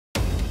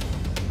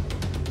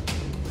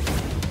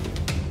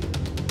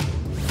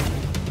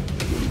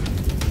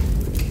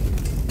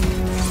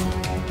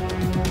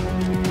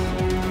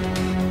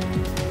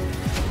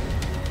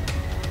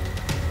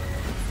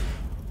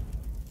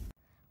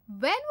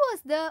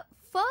the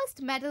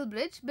first metal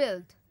bridge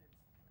built?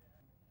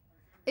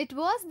 It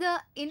was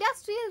the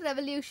Industrial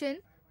Revolution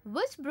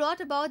which brought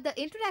about the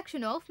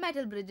introduction of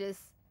metal bridges.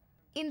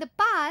 In the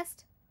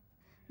past,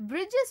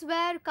 bridges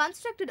were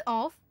constructed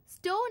of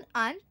stone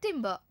and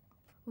timber,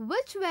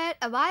 which were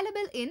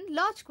available in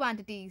large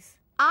quantities.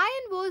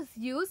 Iron was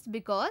used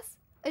because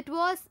it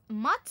was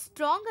much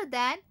stronger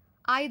than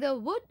either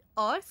wood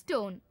or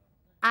stone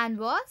and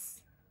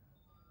was,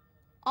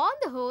 on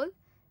the whole,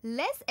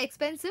 less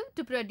expensive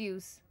to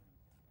produce.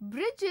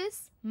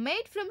 Bridges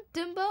made from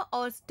timber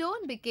or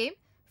stone became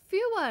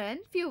fewer and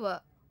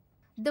fewer.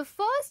 The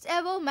first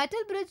ever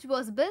metal bridge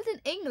was built in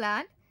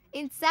England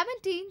in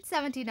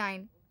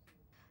 1779.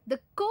 The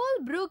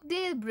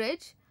Coalbrookdale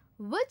Bridge,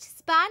 which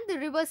spanned the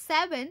river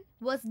Severn,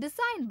 was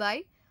designed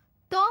by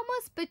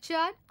Thomas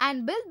Pritchard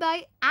and built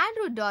by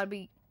Andrew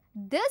Darby.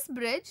 This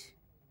bridge,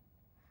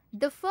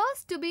 the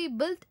first to be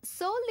built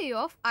solely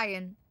of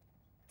iron,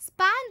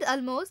 spanned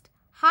almost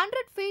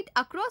 100 feet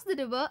across the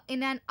river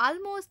in an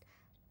almost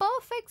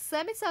perfect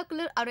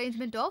semicircular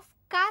arrangement of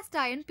cast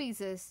iron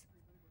pieces.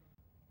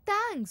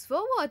 Thanks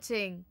for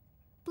watching.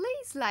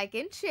 Please like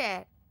and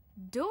share.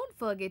 Don't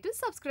forget to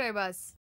subscribe us.